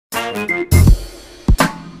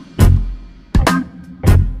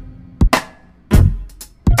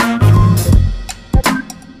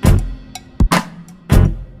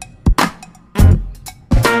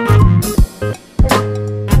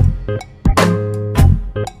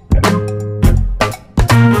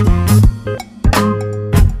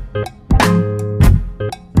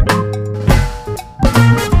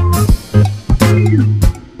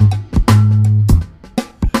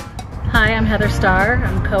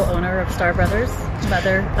co-owner of Starr Brothers,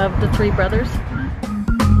 mother of the 3 brothers.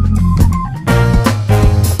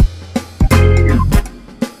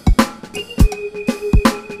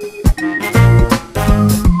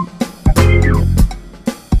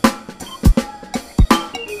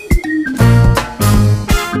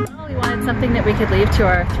 Well, we wanted something that we could leave to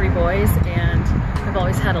our 3 boys, and we've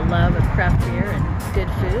always had a love of craft beer and good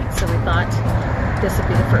food, so we thought this would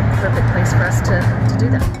be the perfect place for us to do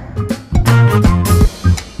that.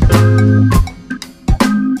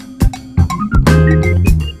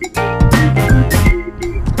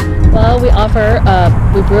 Well, we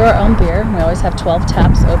brew our own beer. We always have 12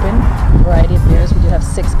 taps open, a variety of beers. We do have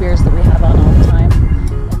 6 beers that we have on all the time.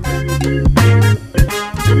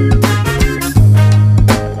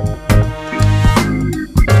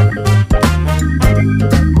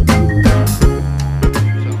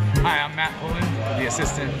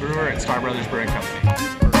 Assistant brewer at Starr Brothers Brewing Company.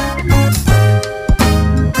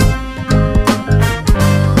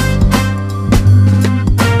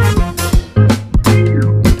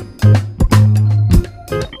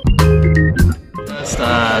 Just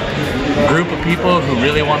a group of people who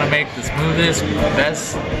really want to make the smoothest,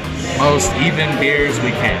 best, most even beers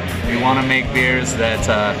we can. We want to make beers that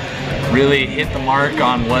really hit the mark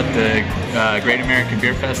on what the Great American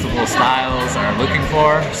Beer Festival styles are looking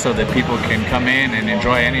for, so that people can come in and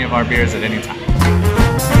enjoy any of our beers at any time.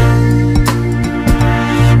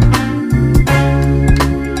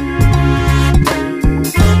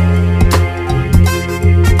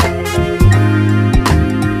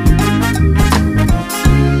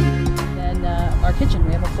 And our kitchen,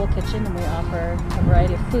 we have a full kitchen, and we offer a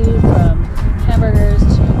variety of food from hamburgers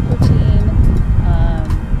to poutine,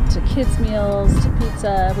 to kids meals, to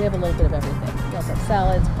pizza. We have a little bit of everything. We also have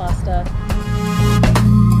salads, pasta.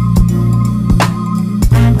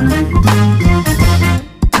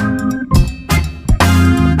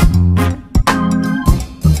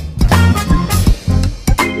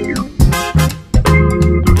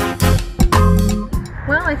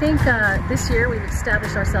 Well, I think this year we've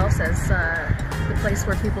established ourselves as the place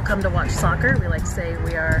where people come to watch soccer. We like to say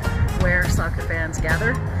we are where soccer fans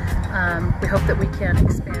gather. We hope that we can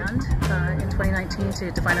expand in 2019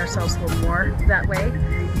 to define ourselves a little more that way,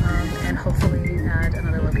 and hopefully add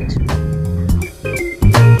another location.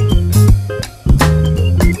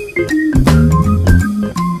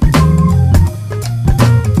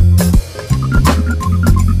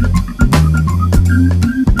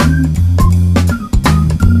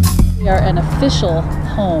 We are an official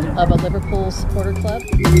home of a Liverpool supporter club.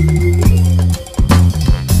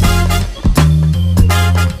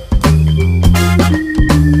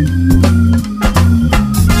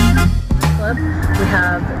 We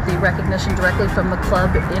have the recognition directly from the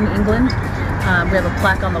club in England. We have a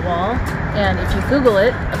plaque on the wall, and if you Google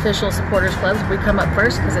it, official supporters clubs, we come up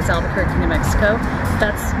first because it's Albuquerque, New Mexico.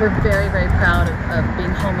 We're very, very proud of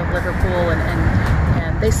being home of Liverpool,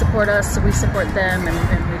 and they support us, so we support them, and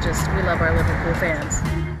we love our Liverpool fans.